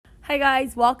Hi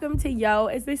guys, welcome to Yo,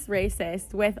 Is This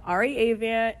Racist with Ari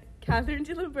Avant, Catherine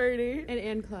Giliberti, and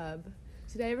Ann Club.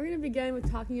 Today we're going to begin with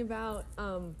talking about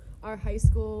our high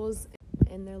schools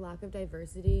and their lack of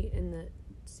diversity in the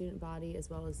student body as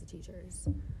well as the teachers.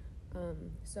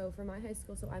 So for my high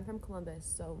school, I'm from Columbus,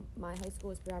 so my high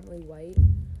school is predominantly white,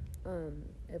 a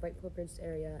white privileged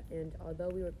area, and although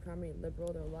we were predominantly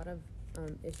liberal, there were a lot of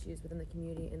issues within the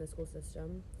community and the school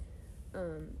system.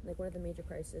 Like one of the major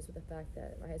crises with the fact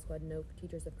that my high school had no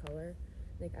teachers of color.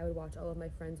 Like I would watch all of my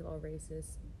friends of all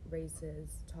races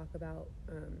talk about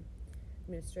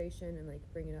administration and like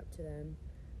bring it up to them,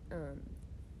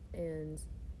 and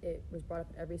it was brought up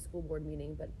at every school board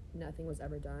meeting, but nothing was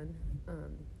ever done.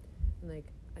 And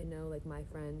like I know like my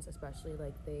friends especially,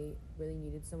 like they really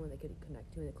needed someone they could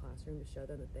connect to in the classroom to show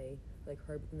them that they like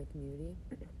heard within the community.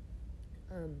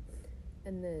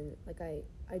 And then like I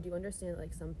do understand that,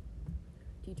 like some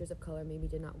teachers of color maybe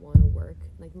did not want to work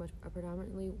like a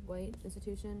predominantly white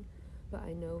institution, but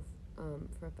I know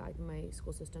for a fact my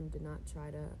school system did not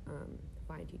try to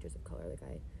find teachers of color. Like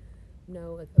I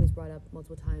know like it was brought up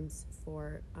multiple times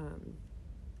for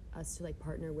us to like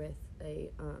partner with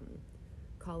a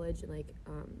college and like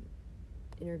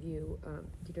interview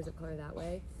teachers of color that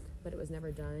way, but it was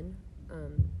never done.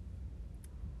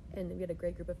 And we had a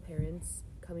great group of parents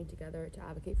coming together to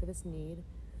advocate for this need.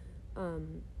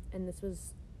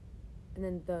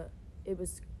 It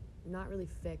was not really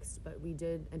fixed, but we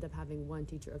did end up having one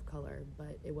teacher of color,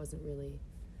 but it wasn't really,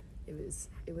 it was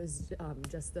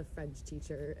just the French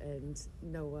teacher, and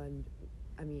not a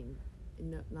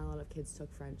lot of kids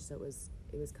took French, so it was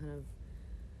kind of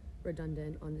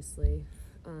redundant, honestly.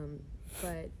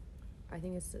 But I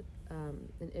think it's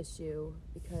an issue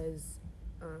because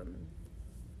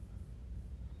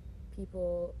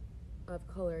people of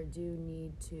color do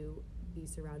need to be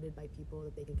surrounded by people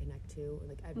that they can connect to.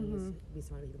 Like everyone needs to be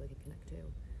surrounded by people they can connect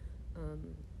to.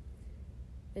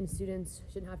 And students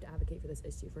shouldn't have to advocate for this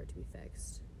issue for it to be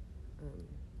fixed.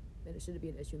 And it shouldn't be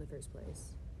an issue in the first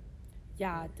place.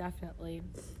 Yeah, definitely.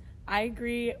 I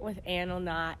agree with Ann on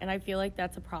that, and I feel like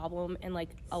that's a problem in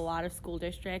like a lot of school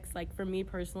districts. Like for me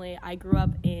personally, I grew up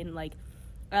in like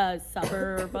a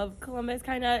suburb of Columbus,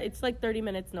 kind of. It's like 30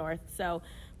 minutes north,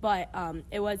 but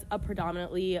it was a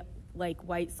predominantly like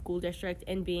white school district,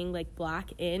 and being like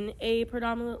black in a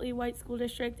predominantly white school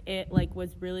district, it like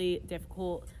was really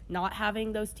difficult not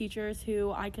having those teachers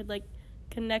who I could like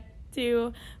connect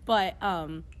to. But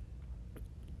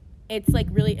it's like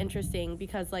really interesting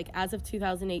because like as of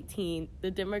 2018,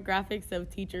 the demographics of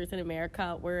teachers in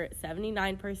America were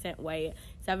 79% white,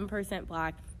 7%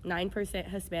 black, 9%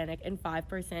 Hispanic, and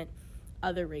 5%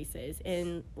 other races.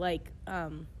 And like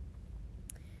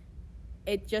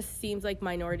it just seems like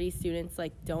minority students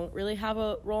like don't really have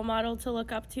a role model to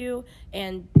look up to,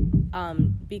 and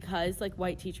because like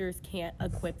white teachers can't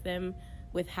equip them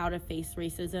with how to face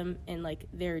racism in like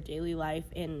their daily life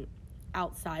and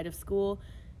outside of school,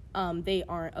 they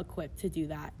aren't equipped to do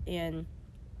that. And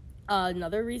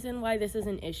another reason why this is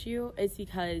an issue is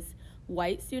because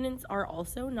white students are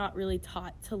also not really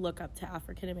taught to look up to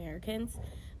African Americans.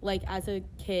 Like as a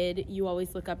kid, you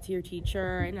always look up to your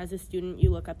teacher, and as a student, you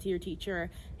look up to your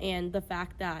teacher. And the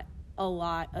fact that a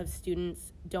lot of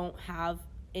students don't have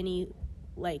any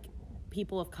like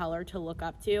people of color to look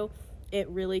up to, it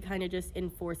really kind of just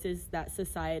enforces that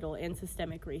societal and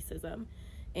systemic racism.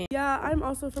 Yeah, I'm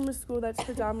also from a school that's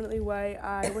predominantly white.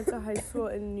 I went to high school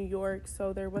in New York,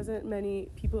 so there wasn't many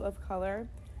people of color.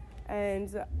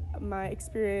 And my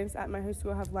experience at my high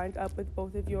school have lined up with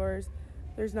both of yours.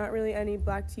 There's not really any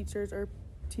black teachers or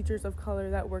teachers of color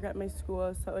that work at my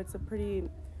school, so it's a pretty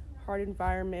hard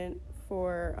environment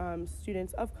for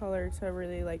students of color to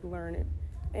really like learn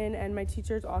in. And my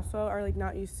teachers also are like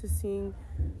not used to seeing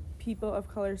people of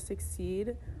color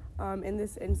succeed. In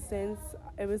this instance,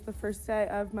 it was the first day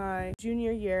of my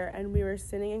junior year, and we were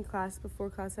sitting in class before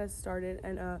class had started,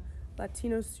 and a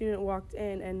Latino student walked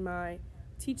in, and my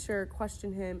teacher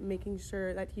questioned him, making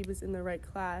sure that he was in the right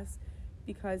class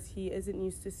because he isn't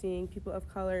used to seeing people of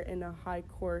color in a high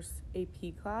course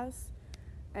AP class.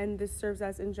 And this serves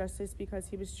as injustice because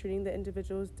he was treating the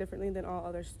individuals differently than all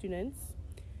other students.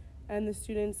 And the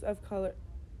students of color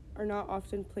are not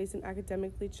often placed in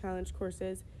academically challenged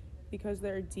courses because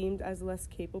they're deemed as less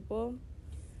capable.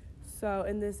 So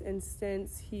in this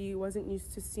instance, he wasn't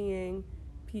used to seeing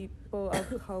people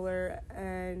of color,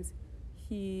 and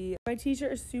my teacher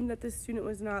assumed that this student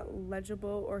was not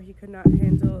legible or he could not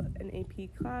handle an AP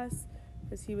class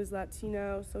because he was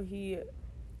Latino. So he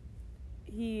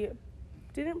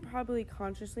didn't probably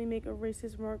consciously make a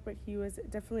racist remark, but he was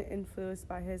definitely influenced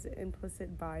by his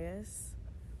implicit bias.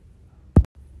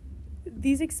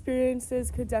 these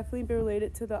experiences could definitely be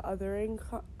related to the othering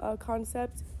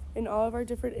concept. In all of our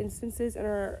different instances in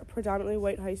our predominantly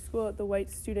white high school, the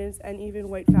white students and even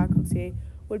white faculty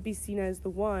would be seen as the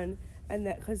one, and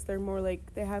that because they're more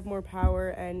like, they have more power,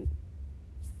 and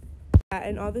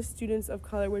all the students of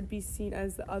color would be seen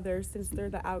as the other since they're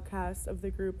the outcasts of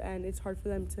the group, and it's hard for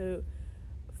them to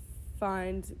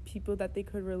find people that they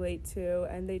could relate to,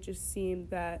 and they just seem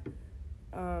that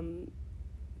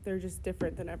they're just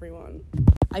different than everyone.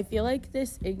 I feel like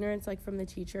this ignorance, like, from the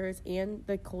teachers and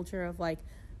the culture of, like,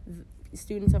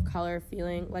 students of color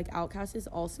feeling like outcasts is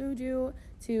also due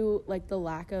to, like, the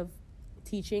lack of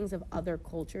teachings of other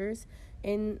cultures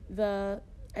in the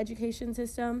education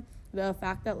system. The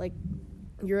fact that, like,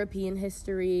 European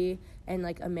history and,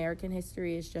 like, American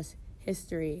history is just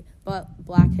history, but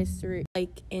black history,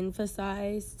 like,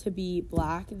 emphasized to be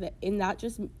black, and that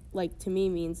just, like, to me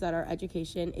means that our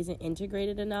education isn't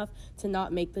integrated enough to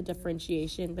not make the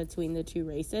differentiation between the two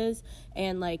races.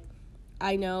 And, like,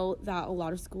 I know that a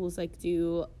lot of schools, like,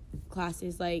 do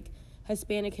classes like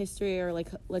Hispanic history or, like,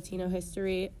 Latino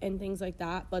history and things like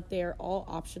that, but they're all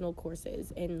optional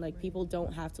courses, and, like, people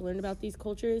don't have to learn about these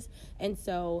cultures. And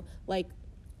so, like,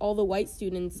 all the white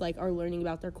students, like, are learning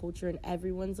about their culture, and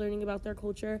everyone's learning about their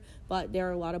culture, but there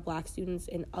are a lot of black students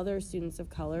and other students of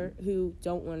color who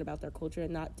don't learn about their culture,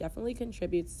 and that definitely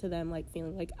contributes to them, like,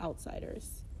 feeling like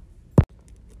outsiders.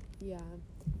 Yeah,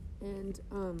 and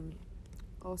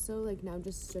also, like, now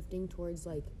just shifting towards,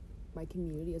 like, my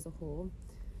community as a whole.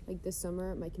 Like, this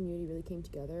summer, my community really came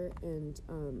together, and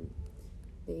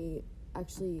they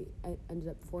actually ended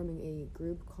up forming a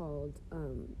group called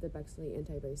the Bexley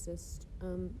Anti-Racist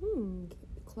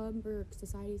Club or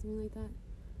Society, something like that.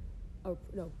 Oh,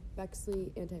 no,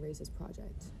 Bexley Anti-Racist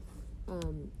Project.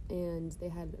 And they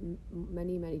had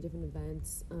many different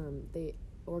events. They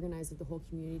organized, like, the whole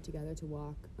community together to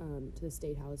walk to the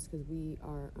State House, because we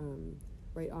are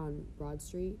right on Broad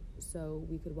Street, so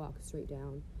we could walk straight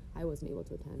down. I wasn't able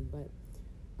to attend, but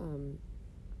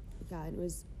yeah, and it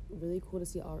was really cool to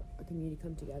see our community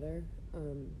come together.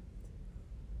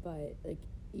 But, like,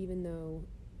 even though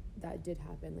that did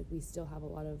happen, like, we still have a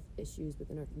lot of issues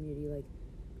within our community. Like,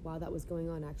 while that was going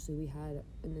on, actually, we had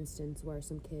an instance where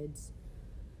some kids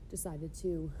decided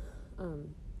to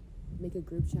make a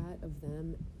group chat of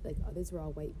them, like, these were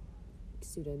all white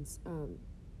students,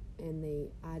 and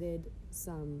they added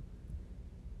some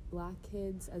black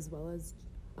kids as well as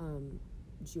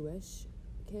Jewish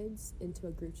kids into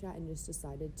a group chat, and just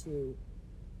decided to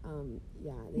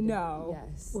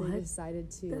they decided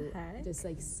to just,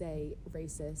 like, say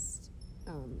racist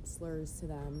slurs to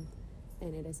them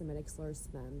and anti-Semitic slurs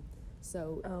to them.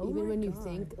 So even when you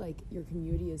think, like, your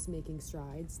community is making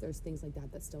strides, there's things like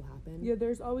that still happen. Yeah,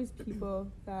 there's always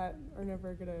people that are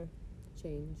never gonna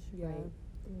change. Yeah. Right.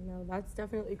 No, that's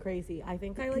definitely crazy. I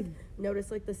think I, like,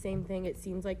 noticed, like, the same thing. It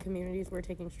seems like communities were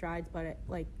taking strides, but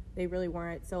like, they really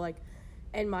weren't. So, like,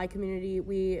 in my community,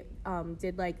 we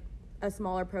did, like, a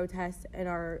smaller protest in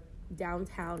our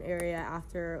downtown area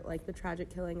after, like, the tragic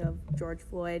killing of George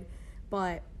Floyd,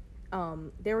 but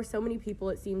there were so many people,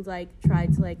 it seems like,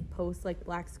 tried to, like, post, like,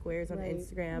 black squares on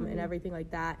Instagram and everything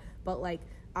like that, but, like,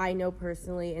 I know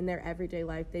personally in their everyday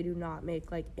life they do not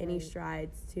make, like, any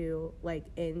strides to, like,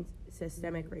 end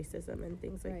systemic racism and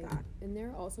things like that. And there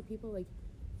are also people, like,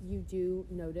 you do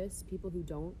notice people who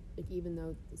don't, like, even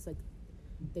though it's like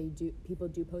people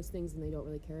do post things and they don't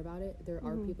really care about it, there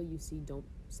are people you see don't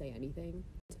say anything.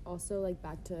 Also, like,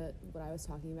 back to what I was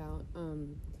talking about,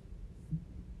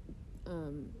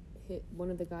 one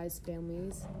of the guys'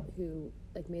 families who,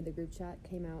 like, made the group chat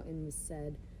came out and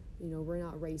said, you know, we're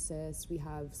not racist, we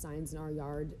have signs in our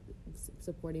yard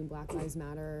supporting Black Lives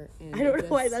Matter. And I don't know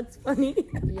why that's funny.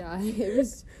 Yeah, it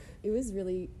was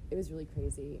really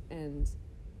crazy. And,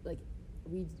 like,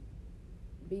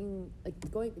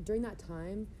 going during that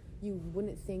time, you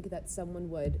wouldn't think that someone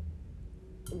would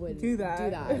do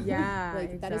that. Yeah,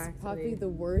 like, exactly. That is probably the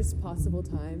worst possible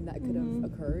time that could have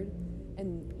occurred.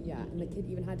 And yeah, and the kid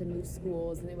even had to move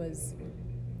schools, and it was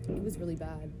really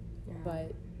bad. Yeah.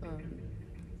 But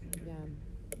yeah,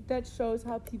 that shows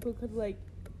how people could, like,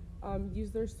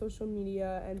 use their social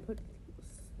media and put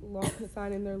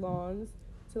sign in their lawns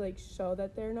to, like, show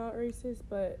that they're not racist,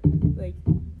 but, like,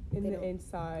 the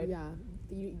inside. Yeah,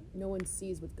 no one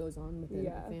sees what goes on within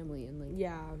the family, and, like,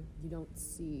 you don't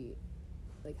see,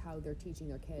 like, how they're teaching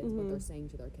their kids, what they're saying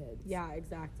to their kids. Yeah,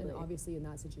 exactly. And obviously in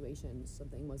that situation,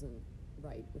 something wasn't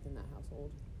right within that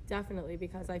household. Definitely,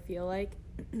 because I feel like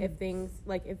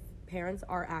if parents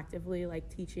are actively like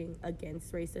teaching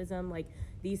against racism, like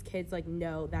these kids like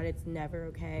know that it's never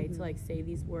okay to like say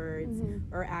these words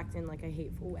or act in like a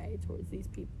hateful way towards these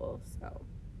people. So,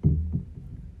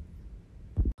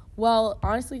 well,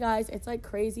 honestly guys, it's like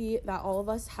crazy that all of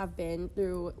us have been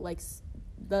through like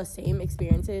the same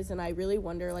experiences, and I really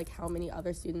wonder like how many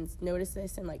other students notice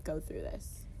this and like go through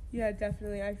this. Yeah,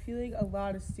 definitely. I feel like a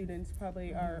lot of students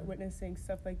probably are witnessing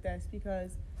stuff like this,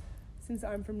 because since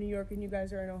I'm from New York and you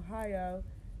guys are in Ohio,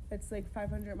 that's like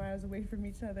 500 miles away from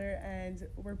each other, and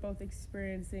we're both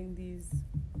experiencing these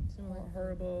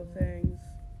horrible things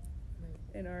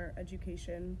in our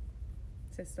education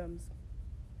systems.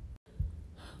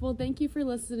 Well, thank you for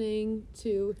listening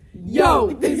to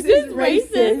Yo, this is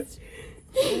racist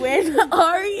with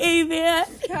Ari Avia,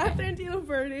 Catherine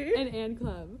DiLiberti, and Ann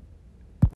Clem.